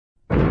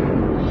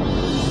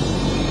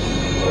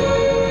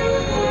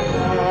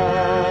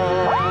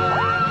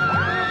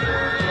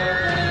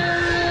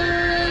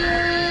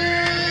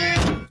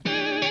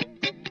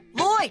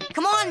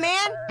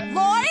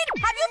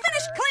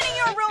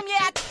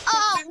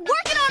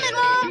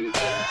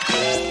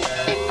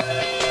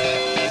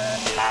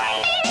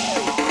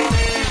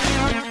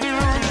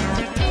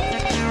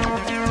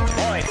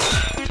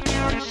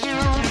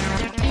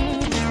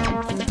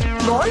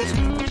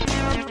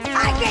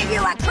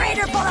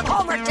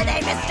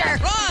today, mister.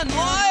 Run,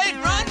 Lloyd!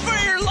 Run for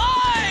your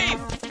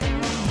life!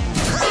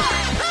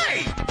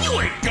 Hey! You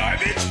ain't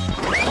garbage!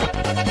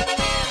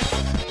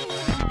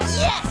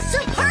 Yes,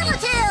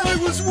 superlative! I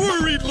was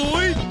worried,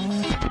 Lloyd.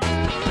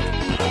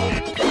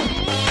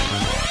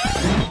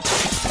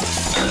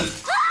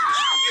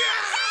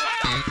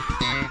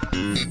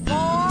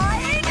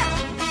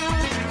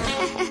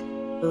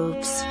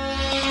 Oops.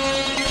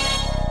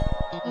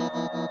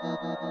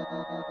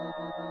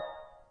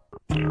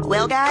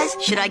 Well, guys,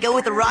 should I go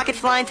with the rocket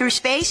flying through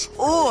space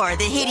or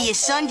the hideous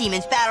sun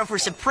demons battle for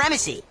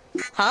supremacy?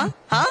 Huh?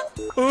 I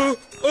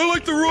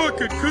like the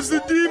rocket, because the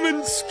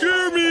demons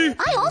scare me.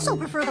 I also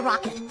prefer the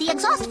rocket. The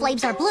exhaust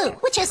flames are blue,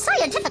 which is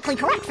scientifically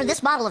correct for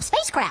this model of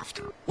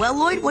spacecraft. Well,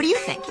 Lloyd, what do you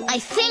think? I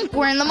think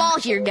we're in the mall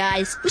here,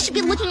 guys. We should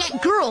be looking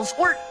at girls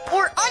or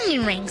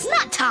onion rings,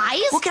 not ties.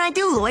 What can I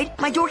do, Lloyd?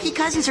 My dorky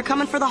cousins are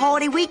coming for the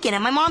holiday weekend,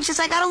 and my mom says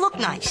I gotta look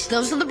nice.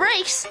 Those are the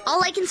breaks.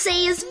 All I can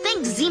say is,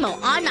 thanks, Zemo,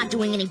 I'm not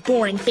doing any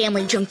boring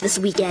family junk this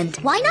weekend.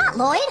 Why not,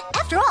 Lloyd?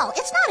 After all,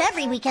 it's not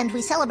every weekend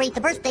we celebrate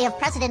the birthday of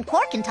President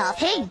Corkentuff.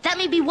 Hey, that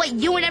may be what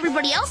you and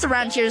everybody else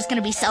around here is going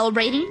to be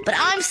celebrating, but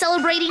I'm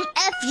celebrating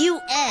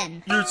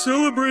F-U-N. You're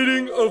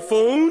celebrating a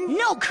phone?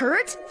 No,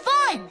 Kurt.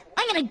 Fun!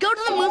 I'm gonna go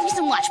to the movies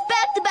and watch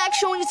back-to-back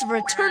showings of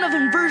Return of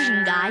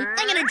Inversion Guy.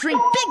 I'm gonna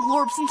drink big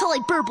lorps until I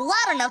burp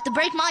loud enough to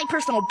break my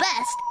personal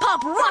best.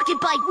 Pop rocket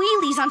bike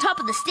wheelies on top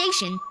of the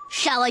station.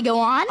 Shall I go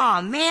on?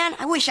 Aw, man,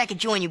 I wish I could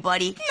join you,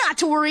 buddy. Not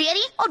to worry,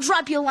 Eddie. I'll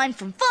drop you a line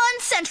from Fun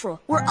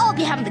Central, where I'll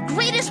be having the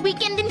greatest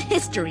weekend in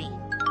history.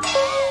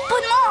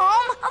 But,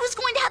 Mom, I was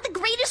going to have the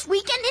greatest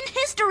weekend in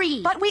history.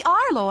 But we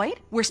are, Lloyd.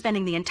 We're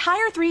spending the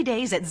entire 3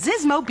 days at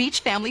Zizmo Beach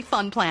Family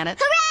Fun Planet.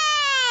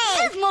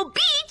 Hooray! Zizmo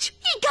Beach?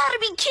 You gotta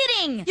be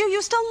kidding. You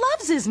used to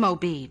love Zizmo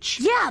Beach.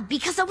 Yeah,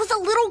 because I was a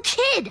little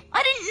kid.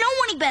 I didn't know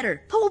any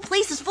better. The whole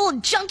place is full of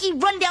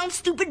junky, rundown,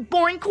 stupid,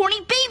 boring, corny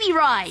baby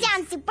rides.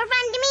 Sounds super fun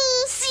to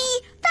me. See?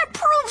 That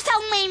proves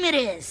how lame it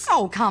is.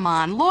 Oh, come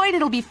on, Lloyd,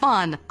 it'll be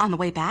fun. On the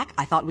way back,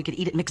 I thought we could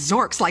eat at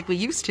McZork's like we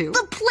used to.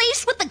 The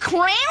place with the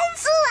crowns?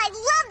 Ooh, I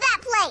love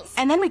that place.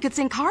 And then we could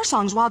sing car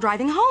songs while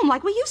driving home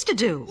like we used to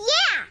do.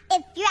 Yeah,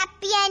 if you're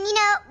happy and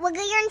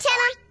wiggle your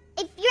antenna.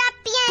 If you're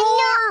happy and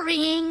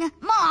Boring.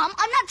 Mom,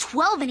 I'm not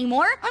 12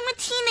 anymore. I'm a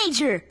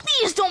teenager.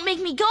 Please don't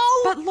make me go.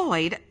 But,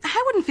 Lloyd,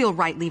 I wouldn't feel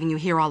right leaving you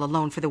here all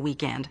alone for the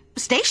weekend. The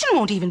station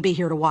won't even be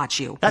here to watch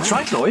you. That's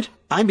right, Lloyd.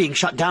 I'm being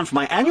shut down for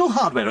my annual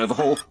hardware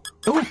overhaul.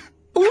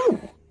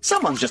 Ooh,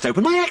 someone's just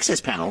opened my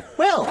access panel.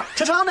 Well,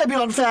 ta-ta,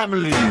 Nebulon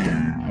family.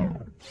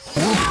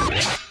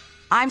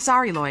 I'm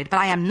sorry, Lloyd, but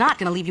I am not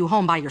going to leave you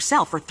home by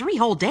yourself for 3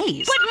 whole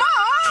days. But, Mom!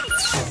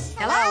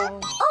 Hello?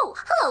 Oh,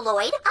 hello,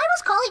 Lloyd. I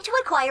was calling to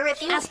inquire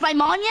if you... Asked my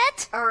mom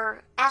yet?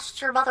 Asked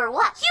your mother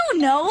what? You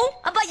know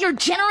about your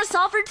generous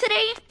offer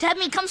today to have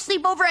me come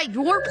sleep over at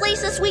your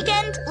place this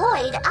weekend?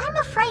 Lloyd, I'm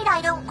afraid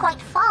I don't quite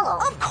follow.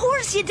 Of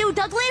course you do,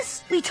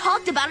 Douglas. We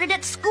talked about it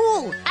at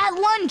school, at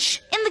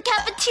lunch, in the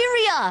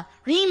cafeteria.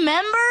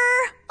 Remember?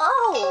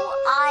 Oh,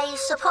 I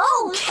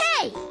suppose.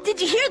 Okay. Did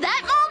you hear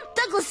that, Mom?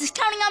 Douglas is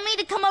counting on me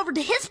to come over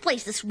to his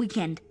place this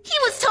weekend. He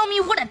was telling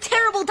me what a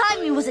terrible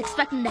time he was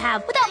expecting to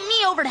have without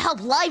me over to help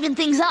liven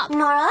things up.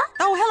 Nora?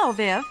 Oh, hello,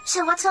 Viv.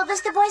 So what's all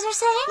this the boys are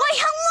saying? Why,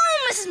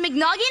 hello, Mrs.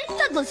 McNoggin.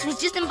 Douglas was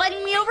just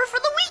inviting me over for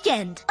the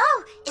weekend.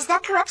 Oh, is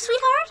that correct,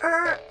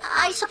 sweetheart?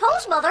 I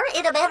suppose, Mother,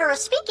 in a manner of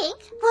speaking.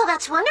 Well,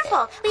 that's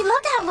wonderful. We'd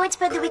love to have Lloyd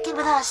spend the weekend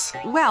with us.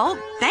 Well,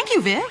 thank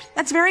you, Viv.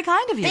 That's very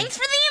kind of you. Thanks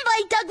for the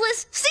invite,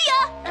 Douglas. See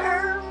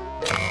ya!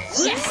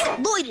 Yes,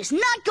 Lloyd is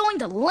not going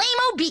to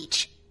Lame-O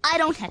Beach. I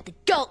don't have to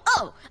go.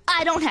 Oh,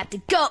 I don't have to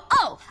go.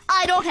 Oh,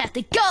 I don't have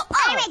to go. Oh.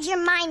 I read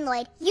your mind,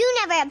 Lloyd. You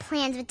never had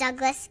plans with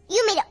Douglas.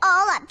 You made it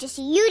all up just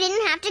so you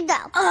didn't have to go.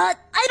 I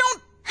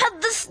don't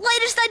have the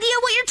slightest idea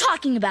what you're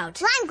talking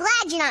about. Well, I'm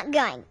glad you're not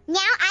going.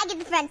 Now I get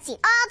the front seat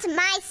all to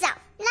myself.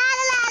 La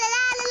la la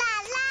la la la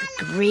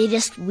la la.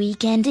 Greatest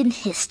weekend in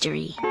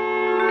history.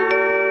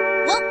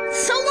 Well,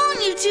 so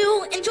long, you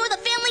two. Enjoy the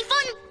family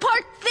fun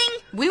park thing.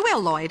 We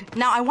will, Lloyd.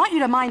 Now, I want you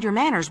to mind your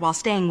manners while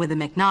staying with the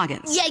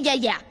McNoggins.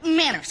 Yeah.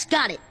 Manners.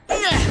 Got it.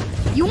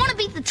 You want to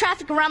beat the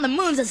traffic around the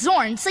moons of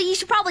Zorn, so you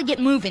should probably get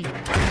moving.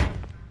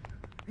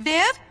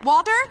 Viv,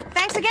 Walter,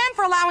 thanks again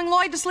for allowing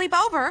Lloyd to sleep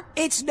over.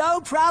 It's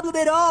no problem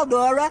at all,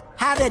 Nora.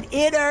 Having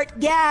inert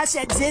gas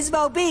at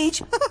Zizmo Beach.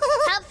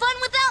 Have fun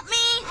without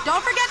me.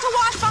 Don't forget to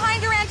wash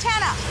behind your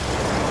antenna.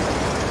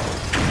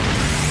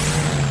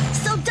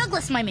 So,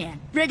 Douglas, my man,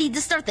 ready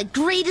to start the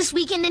greatest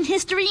weekend in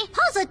history?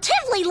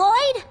 Positively,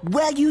 Lloyd.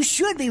 Well, you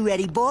should be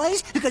ready,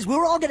 boys, because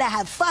we're all gonna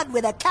have fun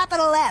with a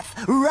capital F.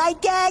 Right,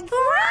 gang?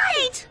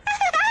 Right!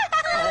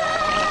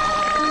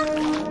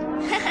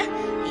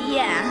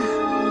 Yeah.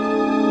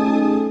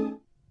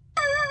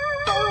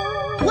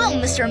 Well,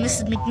 Mr. and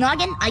Mrs.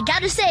 McNoggin, I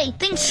gotta say,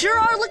 things sure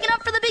are looking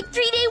up for the big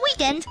 3-day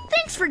weekend.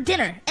 Thanks for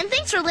dinner, and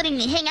thanks for letting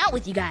me hang out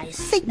with you guys.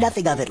 Think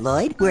nothing of it,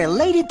 Lloyd. We're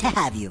elated to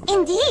have you.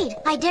 Indeed.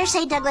 I dare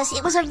say, Douglas,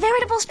 it was a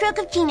veritable stroke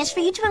of genius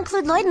for you to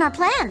include Lloyd in our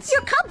plans.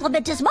 Your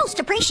compliment is most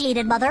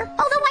appreciated, Mother.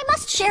 Although I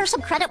must share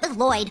some credit with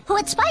Lloyd, who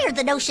inspired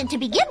the notion to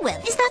begin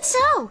with. Is that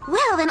so?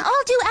 Well, then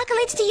all due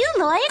accolades to you,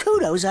 Lloyd.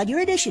 Kudos on your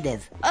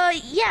initiative.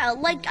 Yeah,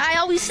 like I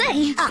always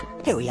say. Ah,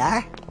 here we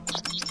are.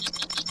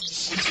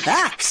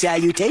 Ah,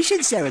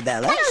 salutations,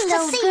 Sarabella. Nice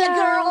to see you,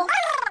 girl.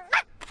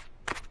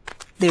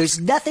 There's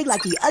nothing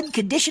like the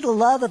unconditional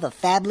love of a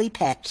family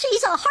pet.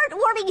 She's a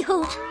heartwarming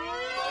hoot.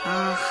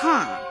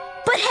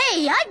 But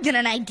hey, I've got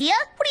an idea.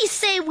 What do you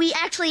say we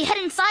actually head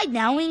inside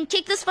now and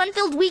kick this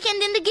fun-filled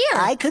weekend into gear?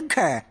 I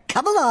concur.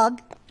 Come along.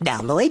 Now,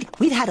 Lloyd,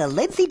 we've had a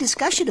lengthy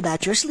discussion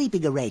about your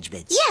sleeping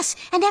arrangements. Yes,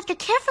 and after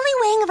carefully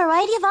weighing a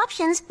variety of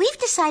options, we've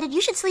decided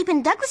you should sleep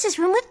in Douglas's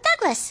room with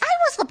Douglas. I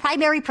was the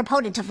primary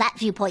proponent of that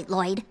viewpoint,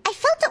 Lloyd. I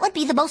felt it would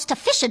be the most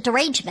efficient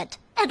arrangement,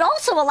 and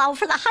also allow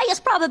for the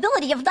highest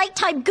probability of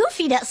nighttime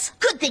goofiness.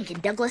 Good thinking,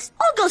 Douglas.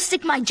 I'll go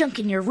stick my junk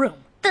in your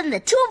room. Then the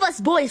two of us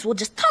boys will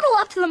just tunnel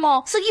off to the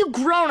mall so you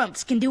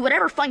grown-ups can do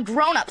whatever fun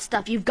grown-up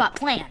stuff you've got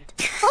planned.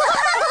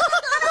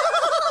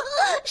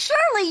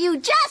 Surely you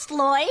jest,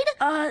 Lloyd.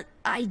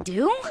 I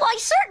do? Why,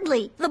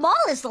 certainly. The mall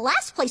is the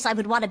last place I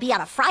would want to be on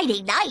a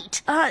Friday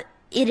night.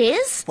 It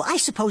is? Well, I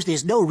suppose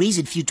there's no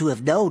reason for you to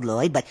have known,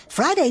 Lloyd, but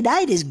Friday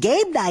night is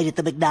game night at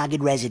the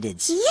McNoggin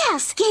residence.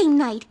 Yes, game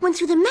night, when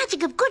through the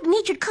magic of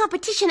good-natured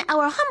competition,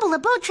 our humble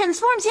abode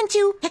transforms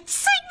into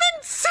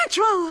Excitement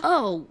Central.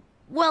 Oh,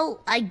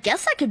 well, I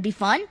guess that could be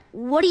fun.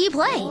 What do you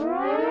play?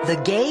 The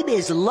game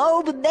is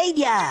Lobe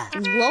Mania.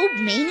 Lobe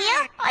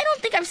Mania? I don't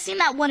think I've seen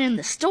that one in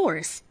the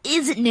stores.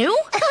 Is it new?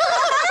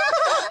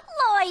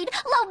 Lloyd,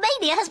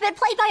 Lomania has been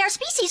played by our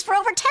species for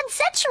over 10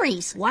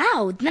 centuries.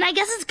 Wow, then I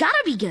guess it's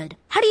gotta be good.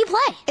 How do you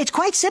play? It's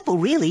quite simple,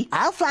 really.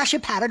 I'll flash a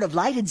pattern of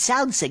light and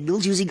sound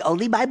signals using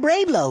only my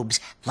brain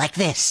lobes, like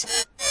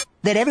this.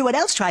 Then everyone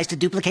else tries to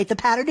duplicate the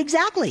pattern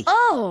exactly.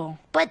 Oh,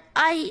 but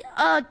I,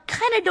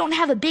 kinda don't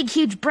have a big,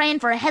 huge brain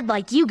for a head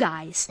like you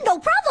guys. No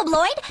problem,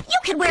 Lloyd. You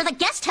can wear the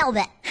guest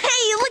helmet.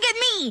 Hey, look at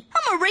me!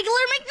 I'm a regular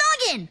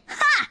McNuggin!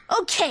 Ha!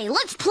 Okay,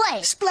 let's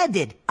play!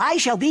 Splendid. I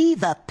shall be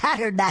the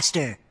pattern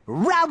master.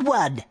 Round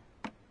one.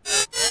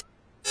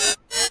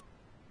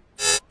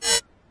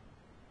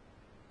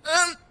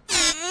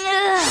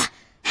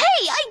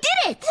 Hey, I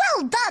did it!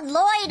 Well done,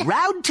 Lloyd.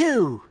 Round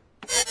two.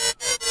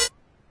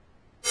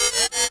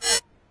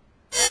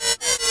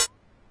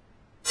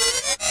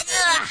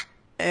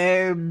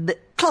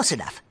 Close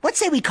enough. What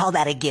say we call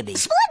that a gimme?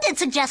 Splendid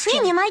suggestion.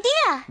 Premium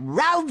idea.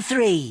 Round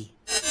three.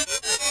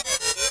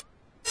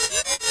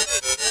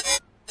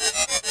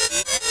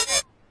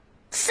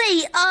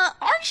 Say,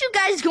 aren't you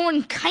guys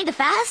going kinda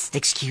fast?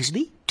 Excuse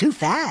me? Too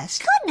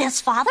fast?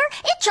 Goodness, Father.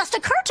 It just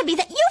occurred to me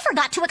that you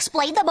forgot to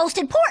explain the most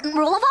important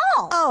rule of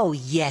all. Oh,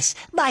 yes.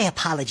 My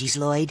apologies,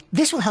 Lloyd.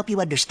 This will help you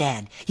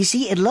understand. You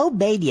see, in Lobe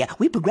Mania,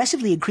 we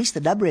progressively increase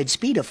the number and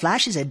speed of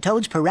flashes and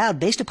tones per round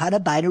based upon a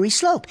binary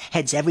slope.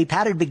 Hence, every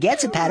pattern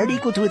begets a pattern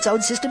equal to its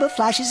own system of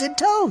flashes and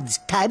tones.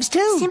 Times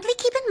two. Simply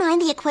keep in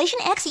mind the equation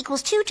x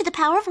equals 2 to the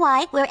power of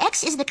y, where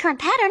x is the current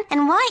pattern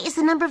and y is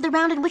the number of the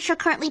round in which you're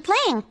currently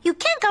playing. You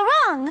can't go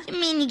wrong. You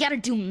mean you gotta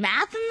do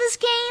math in this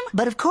game?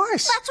 But of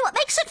course. That's what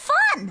makes it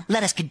fun.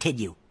 Let us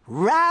continue.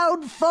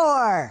 Round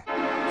four.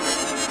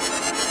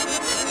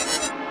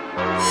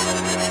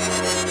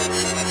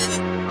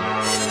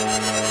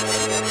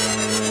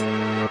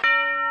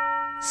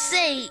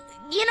 Say,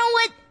 you know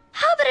what?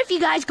 How about if you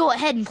guys go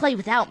ahead and play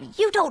without me?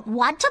 You don't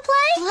want to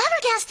play?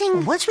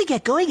 Flabbergasting. Once we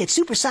get going at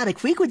supersonic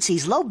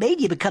frequencies, Lobe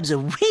Mania becomes a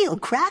real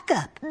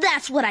crack-up.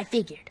 That's what I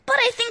figured. But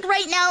I think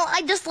right now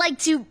I'd just like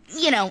to,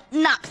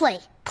 not play.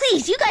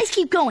 Please, you guys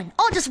keep going.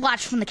 I'll just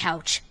watch from the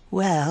couch.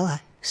 Well, I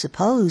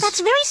suppose...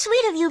 That's very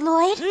sweet of you,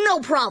 Lloyd. No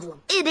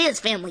problem. It is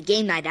family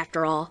game night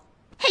after all.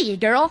 Hey, you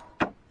girl.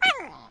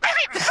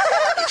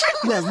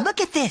 Well, look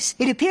at this.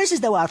 It appears as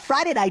though our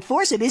Friday night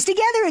foursome is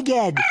together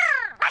again.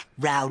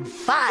 Round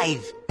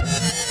five.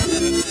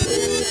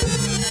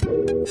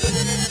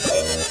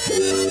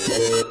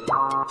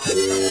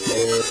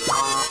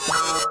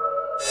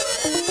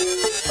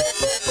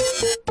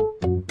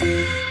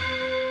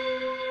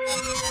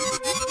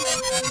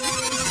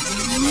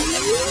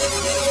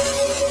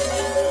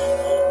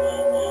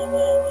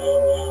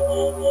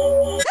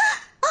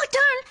 Oh,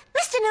 darn.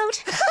 Missed a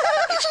note.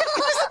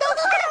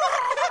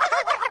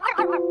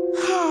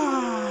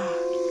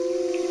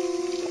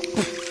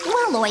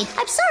 Well, Lloyd,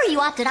 I'm sorry you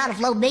opted out of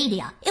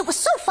Lomania. It was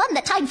so fun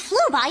that time flew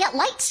by at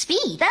light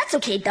speed. That's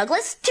okay,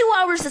 Douglas. 2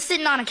 hours of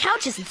sitting on a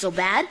couch isn't so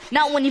bad.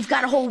 Not when you've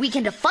got a whole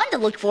weekend of fun to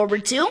look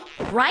forward to,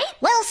 right?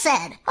 Well said.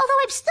 Although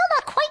I'm still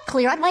not quite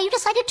clear on why you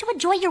decided to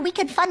enjoy your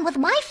weekend fun with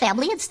my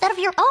family instead of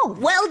your own.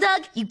 Well,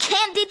 Doug, you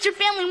can't ditch your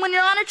family when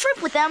you're on a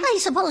trip with them. I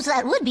suppose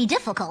that would be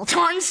difficult.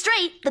 Darn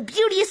straight. The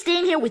beauty of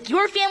staying here with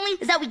your family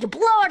is that we can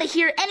blow out of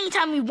here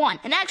anytime we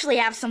want and actually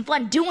have some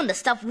fun doing the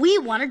stuff we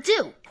want to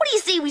do. What do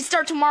you say we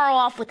start tomorrow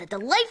off with a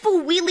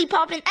delightful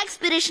wheelie-poppin'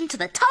 expedition to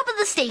the top of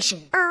the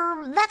station?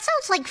 That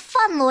sounds like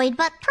fun, Lloyd,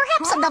 but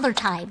perhaps another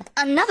time.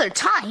 Another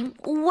time?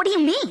 What do you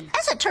mean?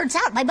 As it turns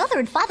out, my mother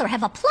and father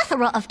have a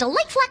plethora of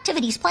delightful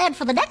activities planned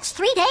for the next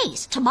 3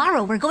 days.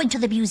 Tomorrow, we're going to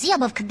the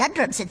Museum of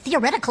Conundrums and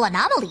Theoretical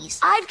Anomalies.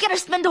 I've got to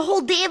spend a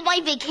whole day of my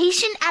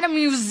vacation at a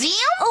museum?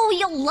 Oh,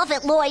 you'll love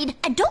it, Lloyd.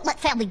 And don't let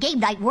family game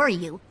night worry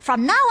you.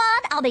 From now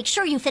on, I'll make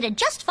sure you fit in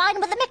just fine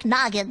with the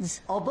McNoggins.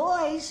 Oh,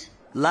 boys.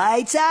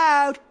 Lights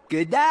out.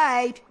 Good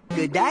night.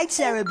 Good night,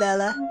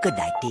 Sarabella. Good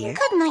night, dear.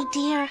 Good night,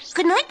 dear.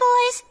 Good night,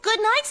 boys.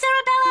 Good night,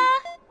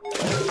 Sarabella.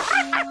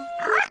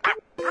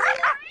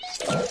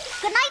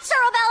 Good night,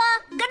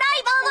 Sarabella. Good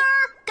night, Mother.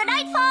 Good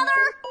night,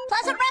 Father.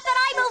 Pleasant rapid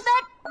eye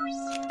movement.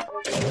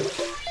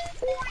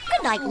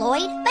 Good night,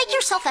 Lloyd. Make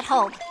yourself at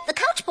home. The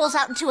couch pulls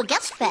out into a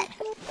guest bed.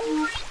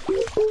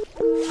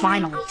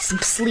 Finally, some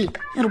sleep.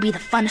 It'll be the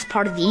funnest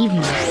part of the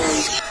evening.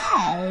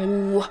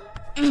 Oh.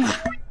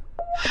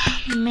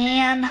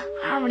 Man,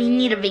 I already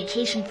need a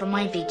vacation from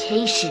my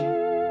vacation.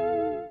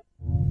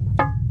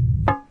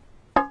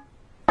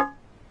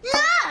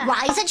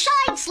 Rise and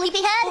shine,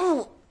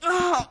 sleepyhead.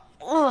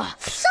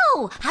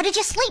 So, how did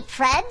you sleep,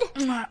 Fred?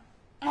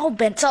 All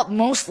bent up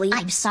mostly.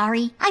 I'm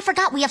sorry. I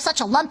forgot we have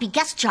such a lumpy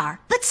guest jar.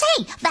 But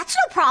say, that's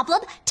no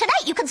problem.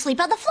 Tonight you can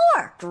sleep on the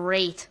floor.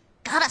 Great.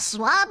 Gotta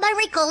swab my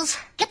wrinkles.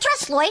 Get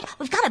dressed, Lloyd.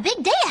 We've got a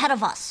big day ahead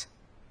of us.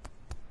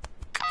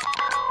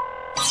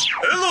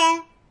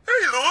 Hello.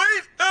 Hey,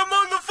 Lloyd. I'm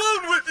on the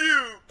phone with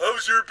you.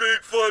 How's your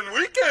big fun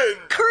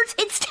weekend? Kurt,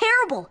 it's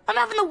terrible. I'm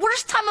having the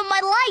worst time of my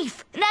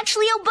life. And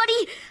actually, oh,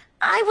 buddy,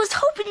 I was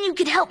hoping you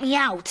could help me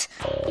out.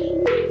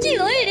 Gee,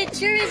 Lloyd, it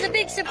sure is a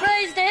big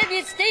surprise to have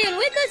you staying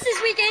with us this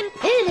weekend.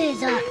 It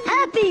is a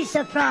happy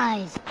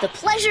surprise. The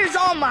pleasure's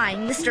all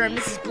mine, Mr. and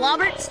Mrs.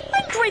 Blobberts.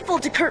 I'm grateful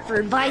to Kurt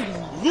for inviting me.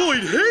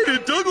 Lloyd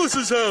hated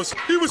Douglas's house.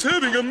 He was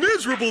having a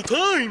miserable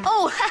time.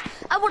 Oh,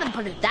 I wouldn't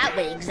put it that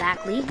way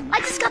exactly.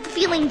 I just got the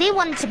feeling they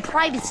wanted some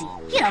privacy.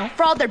 You know,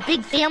 for all their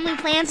big family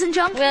plans and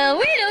junk. Well,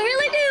 we don't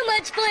really do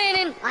much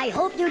planning. I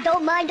hope you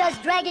don't mind us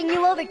dragging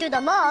you over to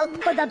the mall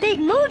for the big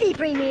movie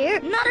premiere.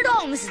 Not at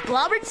all, Mrs.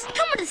 Blobberts.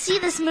 Coming to see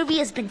this movie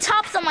has been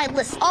tops on my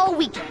list all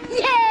weekend.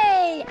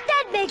 Yay!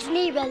 That makes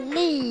me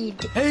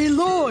relieved. Hey,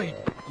 Lloyd,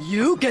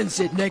 you can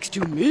sit next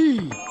to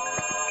me.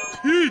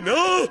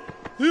 Tina,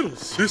 little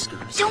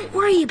sisters. Don't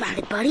worry about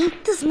it, buddy.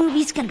 This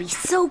movie's gonna be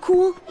so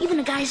cool, even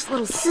a guy's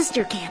little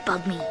sister can't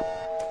bug me.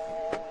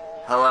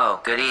 Hello,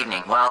 good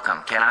evening,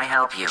 welcome. Can I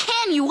help you?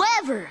 Can you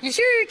ever? You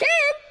sure can.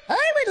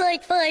 I would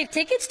like 5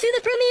 tickets to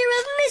the premiere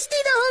of Misty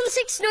the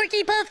Homesick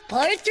Snorky Puff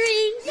Part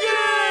 3.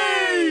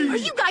 Yay! Are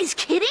you guys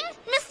kidding?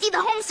 Misty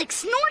the Homesick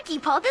Snorky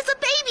Puff is a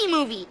baby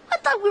movie. I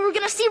thought we were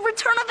gonna see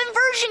Return of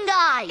Inversion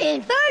Guy.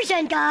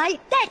 Inversion Guy?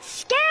 That's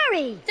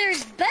scary.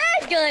 There's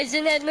bad guys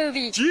in that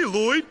movie. Gee,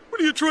 Lloyd,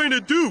 what are you trying to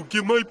do?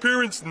 Give my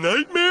parents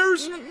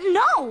nightmares?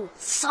 No,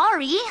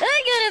 sorry.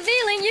 I got a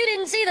feeling you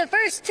didn't see the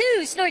first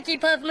 2 Snorky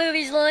Puff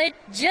movies, Lloyd.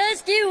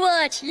 Just you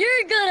watch.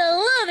 You're gonna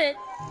love it.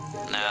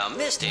 Now,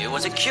 Misty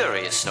was a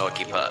curious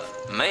Snorky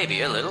Puff.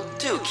 Maybe a little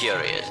too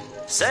curious.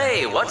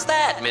 Say, what's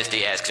that?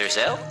 Misty asks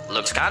herself.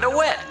 Looks kinda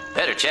wet.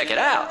 Better check it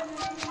out.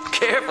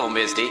 Careful,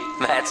 Misty.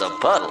 That's a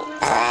puddle.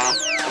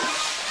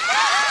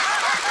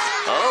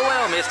 Oh,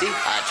 well, Misty.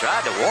 I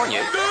tried to warn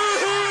you.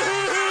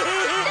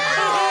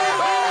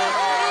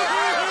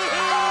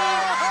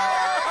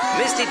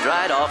 Misty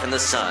dried off in the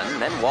sun,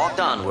 then walked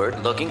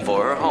onward looking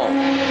for her home.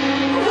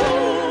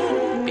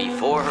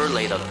 Before her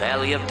lay the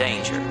Valley of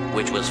Danger,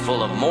 which was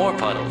full of more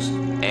puddles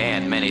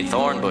and many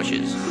thorn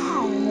bushes.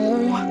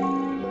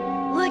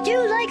 Would you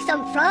like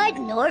some fried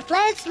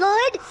Norflance,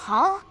 Lloyd?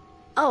 Huh?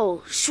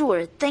 Oh,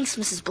 sure. Thanks,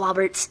 Mrs.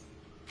 Blobberts.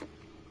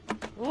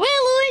 Well,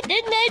 Lloyd,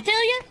 didn't I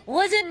tell you?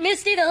 Wasn't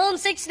Misty the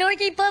Homesick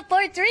Snorky Puff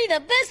Part 3 the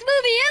best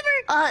movie ever?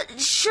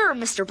 Sure,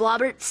 Mr.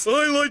 Blobberts.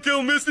 I like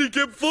how Misty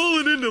kept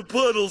falling into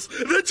puddles.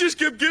 That just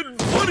kept getting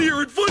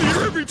funnier and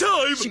funnier every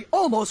time. She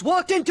almost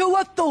walked into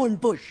a thorn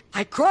bush.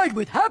 I cried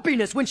with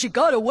happiness when she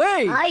got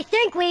away. I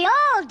think we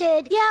all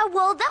did. Yeah,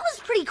 well, that was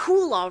pretty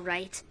cool, all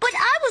right. But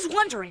I was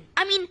wondering,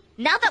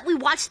 now that we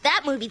watched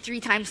that movie 3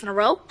 times in a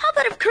row, how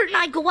about if Kurt and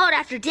I go out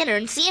after dinner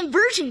and see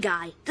Inversion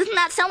Guy? Doesn't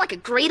that sound like a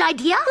great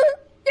idea?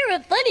 You're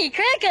a funny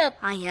crack-up.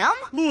 I am?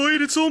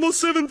 Lloyd, it's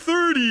almost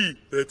 7:30.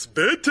 That's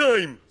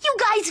bedtime. You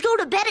guys go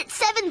to bed at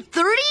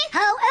 7:30?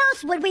 How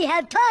else would we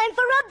have time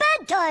for a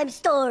bedtime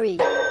story?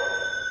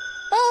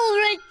 All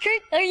right,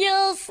 Kurt, are you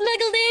all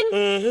snuggled in?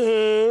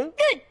 Uh-huh.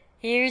 Good.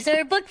 Here's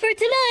our book for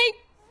tonight.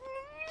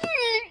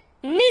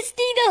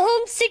 Misty the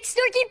Homesick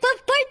Snorky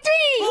Puff Part 3.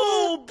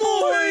 Oh,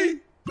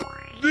 boy!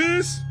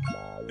 This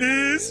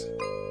is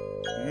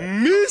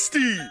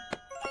Misty.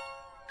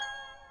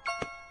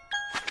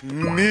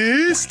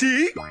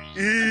 Misty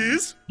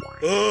is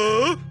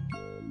a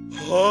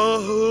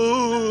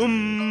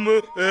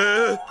homesick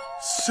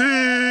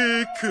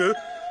snorky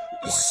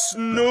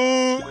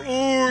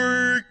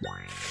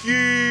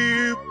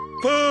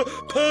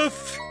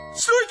puff.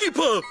 Snorky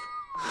Puff!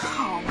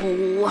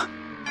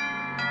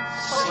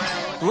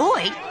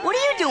 Lloyd, what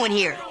are you doing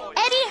here?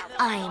 Eddie,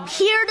 I am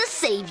here to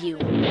save you.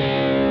 Hey,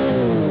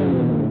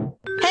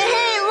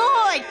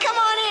 Lloyd, come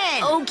on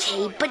in.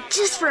 Okay, but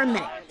just for a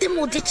minute. Then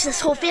we'll ditch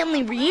this whole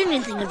family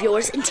reunion thing of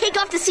yours and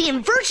take off to see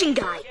Inversion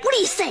Guy. What do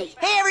you say?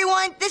 Hey,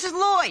 everyone, this is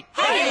Lloyd.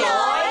 Hey,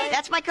 Lloyd.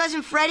 That's my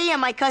cousin Freddie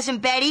and my cousin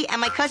Betty and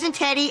my cousin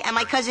Teddy and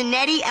my cousin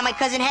Nettie and my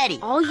cousin Hetty.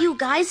 All you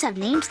guys have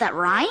names that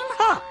rhyme?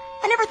 Huh,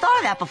 I never thought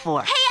of that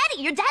before. Hey,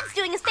 Eddie, your dad's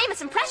doing his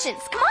famous impressions.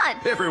 Come on.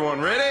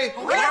 Everyone ready?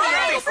 We're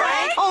ready,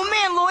 Frank. Oh,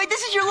 man, Lloyd,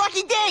 this is your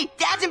lucky day.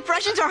 Dad's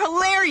impressions are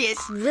hilarious.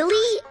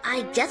 Really?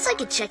 I guess I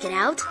could check it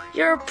out.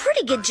 You're a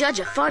pretty good judge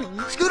of funny.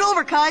 Scoot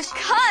over, cuz.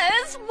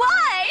 Cuz?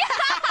 Why?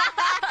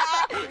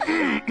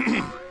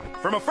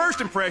 From a first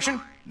impression,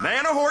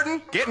 Nana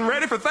Horton getting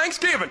ready for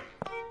Thanksgiving.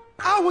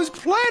 I was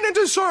planning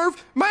to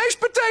serve mashed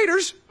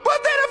potatoes,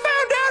 but then I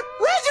found out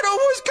Reginald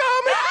was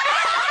coming.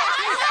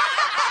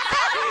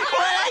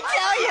 What I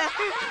tell you?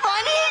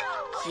 Funny?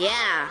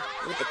 Yeah,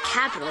 with a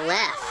capital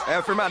F.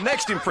 And for my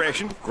next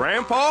impression,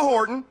 Grandpa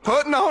Horton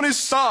putting on his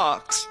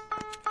socks.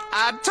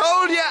 I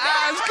told you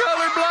I was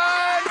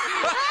colorblind.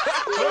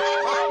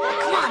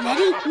 Come on,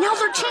 Eddie.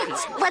 Now's our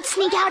chance. Let's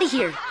sneak out of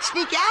here.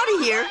 Sneak out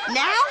of here?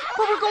 Now?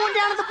 But we're going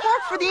down to the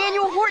park for the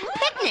annual Horton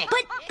picnic.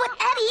 But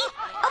Eddie,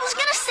 I was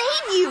gonna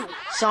save you.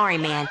 Sorry,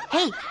 man.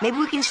 Hey, maybe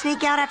we can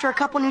sneak out after a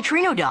couple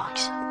neutrino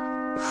dogs.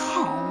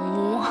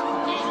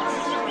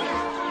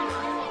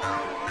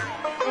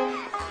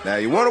 Now,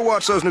 you want to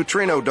watch those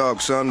neutrino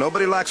dogs, son.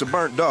 Nobody likes a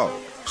burnt dog,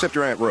 except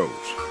your Aunt Rose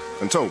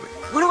and Toby.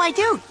 What do I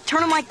do?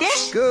 Turn them like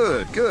this?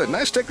 Good, good.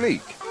 Nice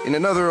technique. In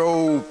another,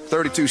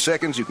 32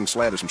 seconds, you can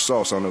slather some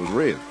sauce on those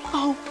ribs.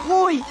 Oh,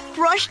 boy.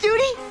 Brush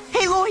duty?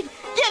 Hey, Lloyd,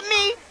 get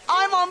me.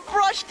 I'm on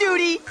brush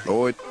duty.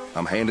 Lloyd,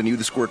 I'm handing you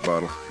the squirt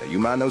bottle. Now, you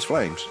mind those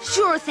flames.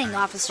 Sure thing,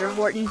 Officer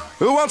Horton.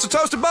 Who wants a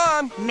toasted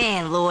bun?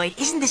 Man, Lloyd,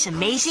 isn't this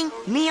amazing?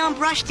 Me on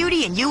brush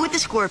duty and you with the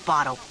squirt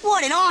bottle.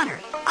 What an honor.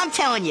 I'm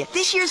telling you,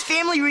 this year's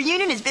family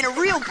reunion has been a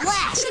real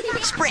blast.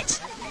 Spritz.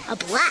 A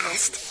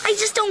blast? I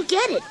just don't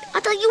get it. I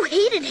thought you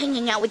hated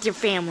hanging out with your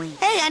family.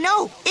 Hey, I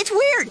know. It's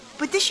weird.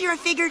 But this year I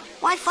figured,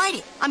 why fight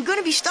it? I'm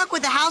gonna be stuck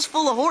with a house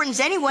full of Hortons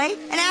anyway.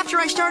 And after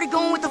I started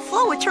going with the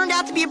flow, it turned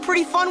out to be a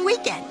pretty fun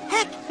weekend.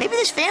 Heck, maybe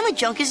this family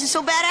junk isn't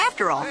so bad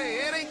after all. Hey,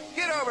 Eddie,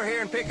 get over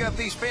here and pick up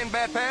these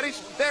fin-bat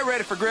patties. They're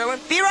ready for grilling.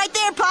 Be right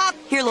there, Pop.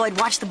 Here, Lloyd,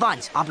 watch the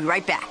buns. I'll be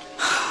right back.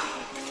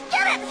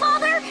 Get it,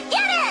 Father!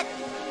 Get it!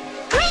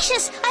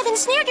 Gracious, I've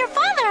ensnared your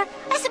father.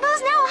 I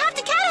suppose now I'll have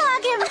to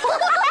catalog him.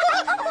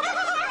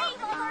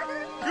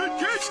 Good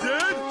catch,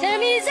 Dad.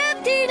 Tummy's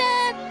up,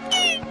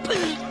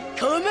 Tina.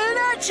 Coming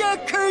at ya,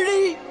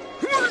 Curly.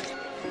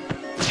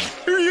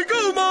 Here you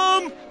go,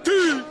 Mom.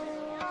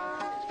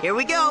 Here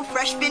we go.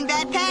 Fresh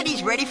fin-bat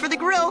patties ready for the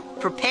grill.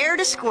 Prepare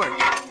to squirt.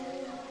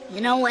 You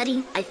know,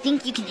 Eddie, I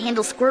think you can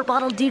handle squirt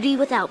bottle duty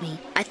without me.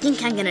 I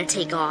think I'm gonna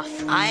take off.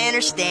 I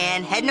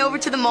understand. Heading over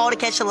to the mall to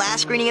catch the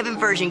last screening of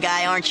Inversion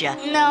Guy, aren't you?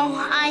 No,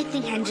 I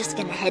think I'm just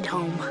gonna head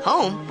home.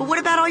 Home? But what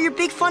about all your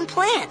big fun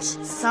plans?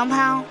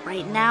 Somehow,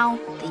 right now,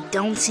 they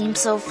don't seem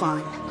so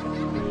fun.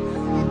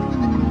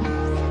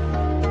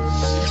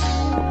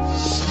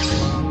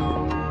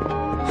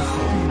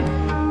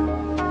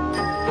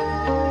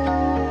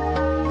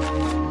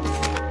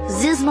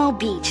 Zizmo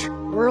Beach,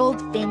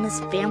 world-famous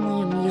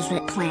family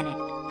amusement planet.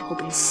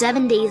 Open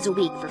 7 days a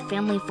week for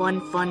family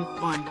fun.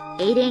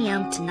 8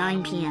 a.m. to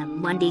 9 p.m.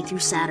 Monday through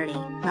Saturday.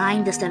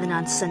 9 to 7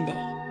 on Sunday.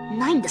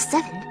 9 to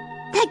 7?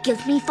 That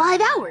gives me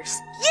 5 hours.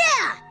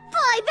 Yeah!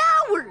 5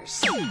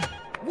 hours!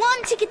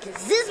 One ticket to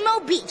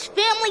Zizmo Beach,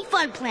 family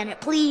fun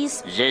planet,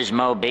 please.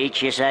 Zizmo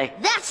Beach, you say?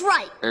 That's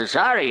right.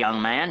 Sorry,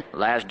 young man.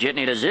 Last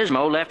jitney to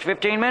Zizmo left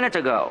 15 minutes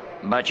ago.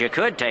 But you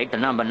could take the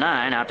number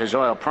 9 out to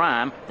Zoil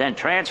Prime, then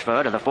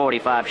transfer to the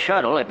 45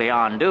 shuttle at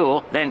Beyond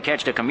Duel, then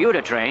catch the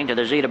commuter train to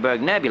the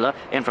Zeterberg Nebula,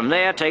 and from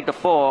there take the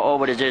 4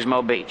 over to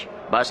Zizmo Beach.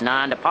 Bus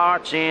 9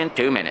 departs in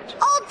 2 minutes.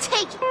 I'll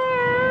take it.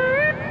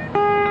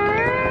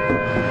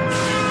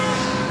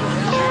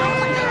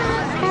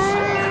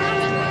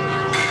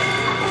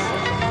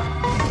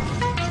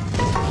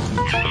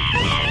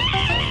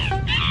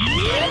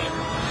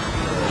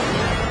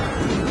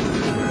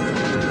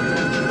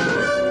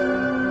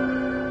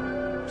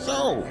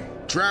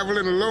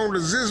 Traveling alone to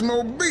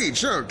Zizmo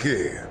Beach, huh,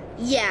 kid?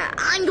 Yeah,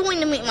 I'm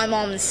going to meet my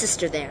mom and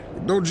sister there.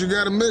 Don't you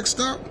got it mixed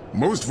up?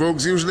 Most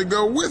folks usually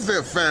go with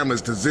their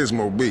families to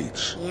Zizmo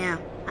Beach. Yeah,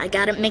 I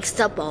got it mixed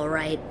up all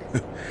right.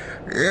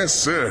 Yes,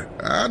 sir.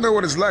 I know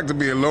what it's like to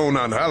be alone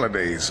on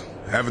holidays,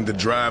 having to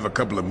drive a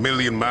couple of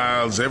million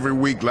miles every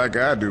week like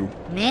I do.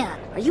 Man,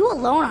 are you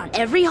alone on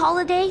every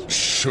holiday?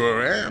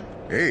 Sure am.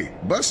 Hey,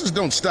 buses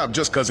don't stop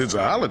just 'cause it's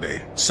a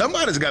holiday.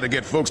 Somebody's got to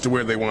get folks to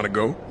where they want to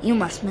go. You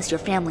must miss your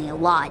family a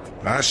lot.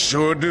 I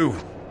sure do.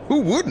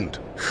 Who wouldn't?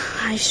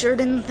 I sure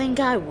didn't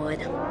think I would.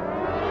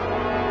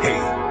 Hey,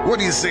 what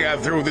do you say I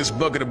throw this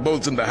bucket of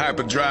bolts into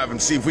hyperdrive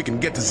and see if we can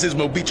get to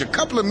Zizmo Beach a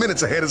couple of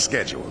minutes ahead of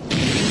schedule?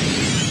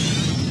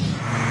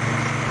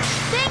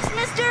 Thanks,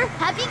 mister.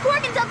 Happy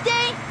Corkins Up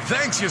Day.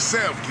 Thanks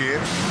yourself,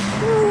 kid.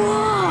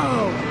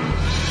 Whoa!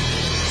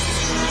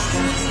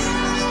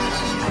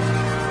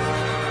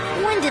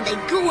 When when did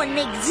they go and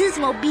make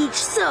Gizmo Beach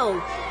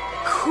so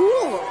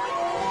cool?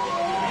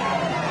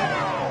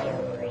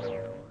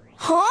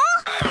 Huh?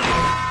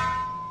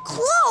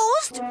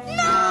 Closed?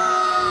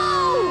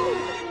 No!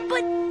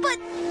 But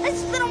I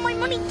spent all my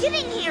money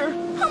getting here.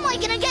 How am I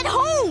gonna get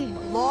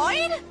home?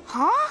 Lloyd?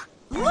 Huh?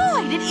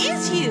 Lloyd, it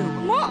is you.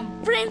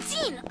 Mom,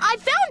 Francine, I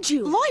found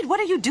you. Lloyd, what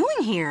are you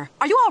doing here?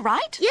 Are you all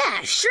right?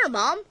 Yeah, sure,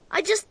 Mom.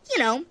 I just,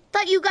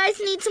 thought you guys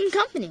need some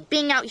company.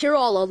 Being out here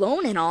all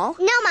alone and all.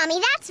 No,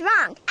 Mommy, that's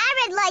wrong.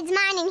 I read Lloyd's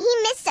mind and he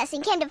missed us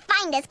and came to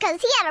find us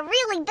because he had a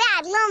really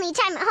bad, lonely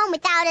time at home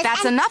without us.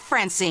 That's enough,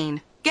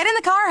 Francine. Get in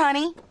the car,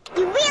 honey.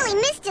 You really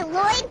missed it,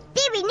 Lloyd.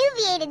 They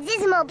renovated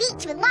Gizmo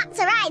Beach with lots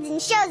of rides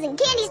and shows and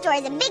candy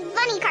stores and big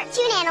funny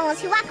cartoon animals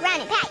who walk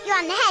around and pat you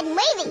on the head and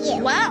wave at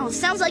you. Wow,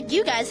 sounds like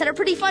you guys had a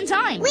pretty fun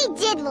time. We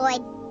did,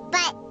 Lloyd,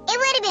 but it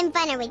would have been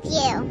funner with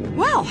you.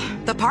 Well,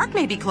 the park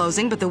may be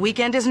closing, but the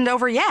weekend isn't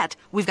over yet.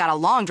 We've got a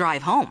long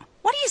drive home.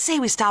 What do you say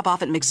we stop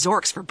off at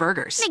McZork's for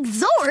burgers?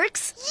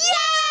 McZork's?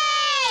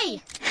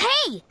 Yay!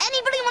 Hey,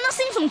 anybody want to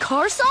sing some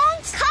car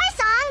songs? Car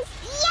songs?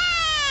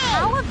 Yay!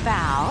 How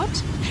about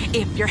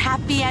if you're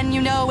happy and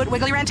you know it,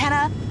 wiggle your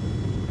antenna?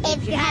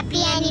 If you're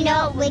happy and you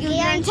know it, wiggle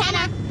your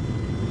antenna.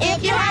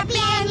 If you're happy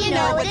and you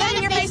know it,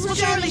 then your face will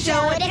surely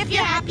show it. If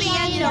you're happy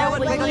and you know it,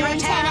 wiggle your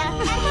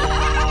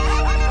antenna.